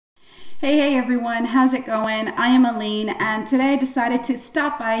Hey everyone, how's it going? I am Aline, and today I decided to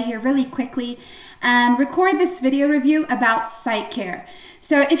stop by here really quickly and record this video review about SightCare.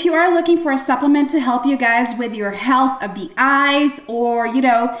 So if you are looking for a supplement to help you guys with your health of the eyes, or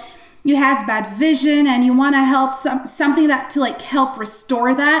you have bad vision and you want to help something that to help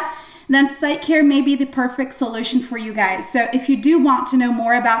restore that, then SightCare may be the perfect solution for you guys. So if you do want to know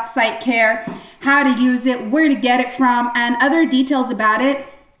more about SightCare, how to use it, where to get it from, and other details about it,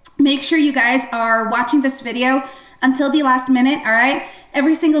 make sure you guys are watching this video until the last minute, all right?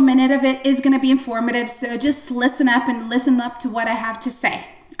 Every single minute of it is going to be informative, so just listen up to what I have to say,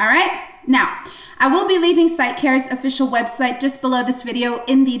 all right? Now, I will be leaving SightCare's official website just below this video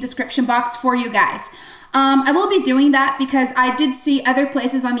in the description box for you guys. I will be doing that because I did see other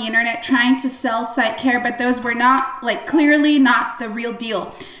places on the internet trying to sell SightCare, but those were not, clearly not the real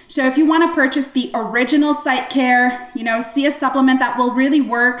deal. So if you want to purchase the original SightCare, see a supplement that will really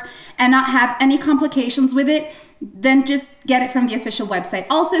work and not have any complications with it, then just get it from the official website.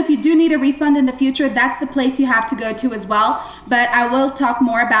 Also, if you do need a refund in the future, that's the place you have to go to as well. But I will talk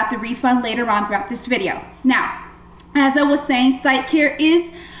more about the refund later on throughout this video. Now, as I was saying, SightCare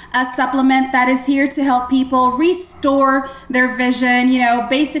is a supplement that is here to help people restore their vision,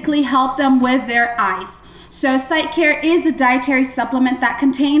 basically help them with their eyes. So SightCare is a dietary supplement that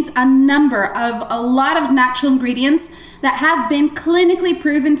contains a lot of natural ingredients that have been clinically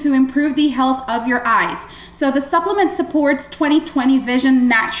proven to improve the health of your eyes. So the supplement supports 20/20 vision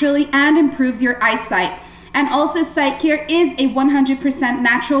naturally and improves your eyesight. And also SightCare is a 100%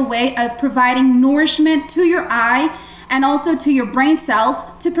 natural way of providing nourishment to your eye and also to your brain cells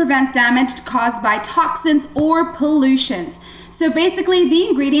to prevent damage caused by toxins or pollutions. So basically, the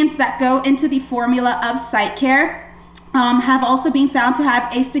ingredients that go into the formula of SightCare have also been found to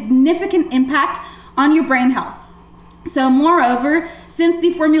have a significant impact on your brain health. So moreover, since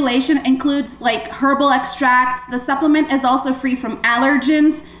the formulation includes herbal extracts, the supplement is also free from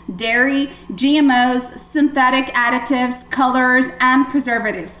allergens, dairy, GMOs, synthetic additives, colors, and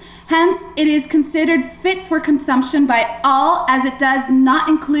preservatives. Hence, it is considered fit for consumption by all, as it does not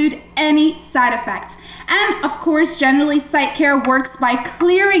include any side effects. And of course, generally, SightCare works by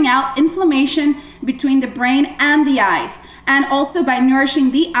clearing out inflammation between the brain and the eyes, and also by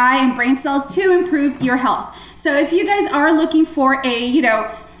nourishing the eye and brain cells to improve your health. So if you guys are looking for a,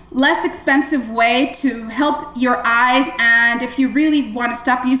 less expensive way to help your eyes, and if you really want to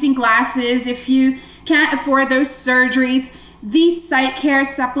stop using glasses, if you can't afford those surgeries, the SightCare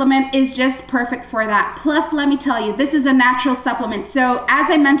supplement is just perfect for that. Plus, let me tell you, this is a natural supplement. So as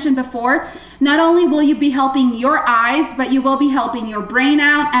I mentioned before, not only will you be helping your eyes, but you will be helping your brain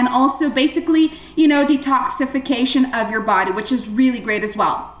out, and also basically, detoxification of your body, which is really great as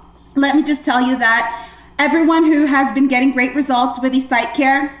well. Let me just tell you that everyone who has been getting great results with the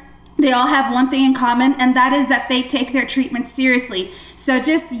SightCare, they all have one thing in common, and that is that they take their treatment seriously. So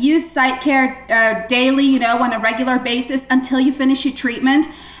just use SightCare daily, on a regular basis until you finish your treatment.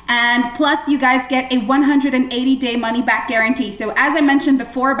 And plus, you guys get a 180-day money-back guarantee. So as I mentioned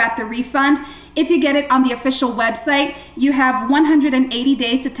before about the refund, if you get it on the official website, you have 180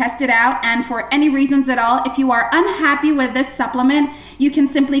 days to test it out. And for any reasons at all, if you are unhappy with this supplement, you can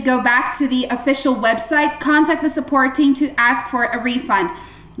simply go back to the official website, contact the support team to ask for a refund.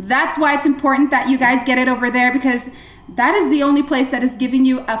 That's why it's important that you guys get it over there, because that is the only place that is giving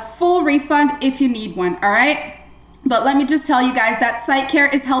you a full refund if you need one, all right? But let me just tell you guys that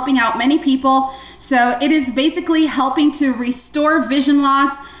SightCare is helping out many people. So it is basically helping to restore vision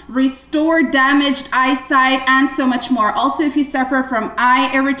loss, restore damaged eyesight, and so much more. Also, if you suffer from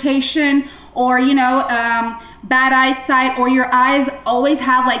eye irritation or, bad eyesight, or your eyes always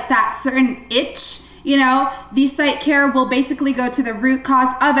have that certain itch, the SightCare will basically go to the root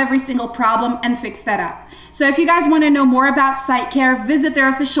cause of every single problem and fix that up. So if you guys want to know more about SightCare, visit their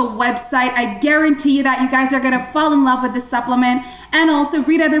official website. I guarantee you that you guys are going to fall in love with this supplement, and also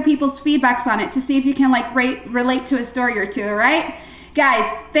read other people's feedbacks on it to see if you can relate to a story or two, all right? Guys,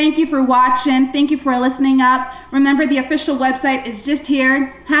 thank you for watching. Thank you for listening up. Remember, the official website is just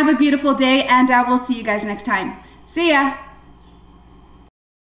here. Have a beautiful day, and I will see you guys next time. See ya.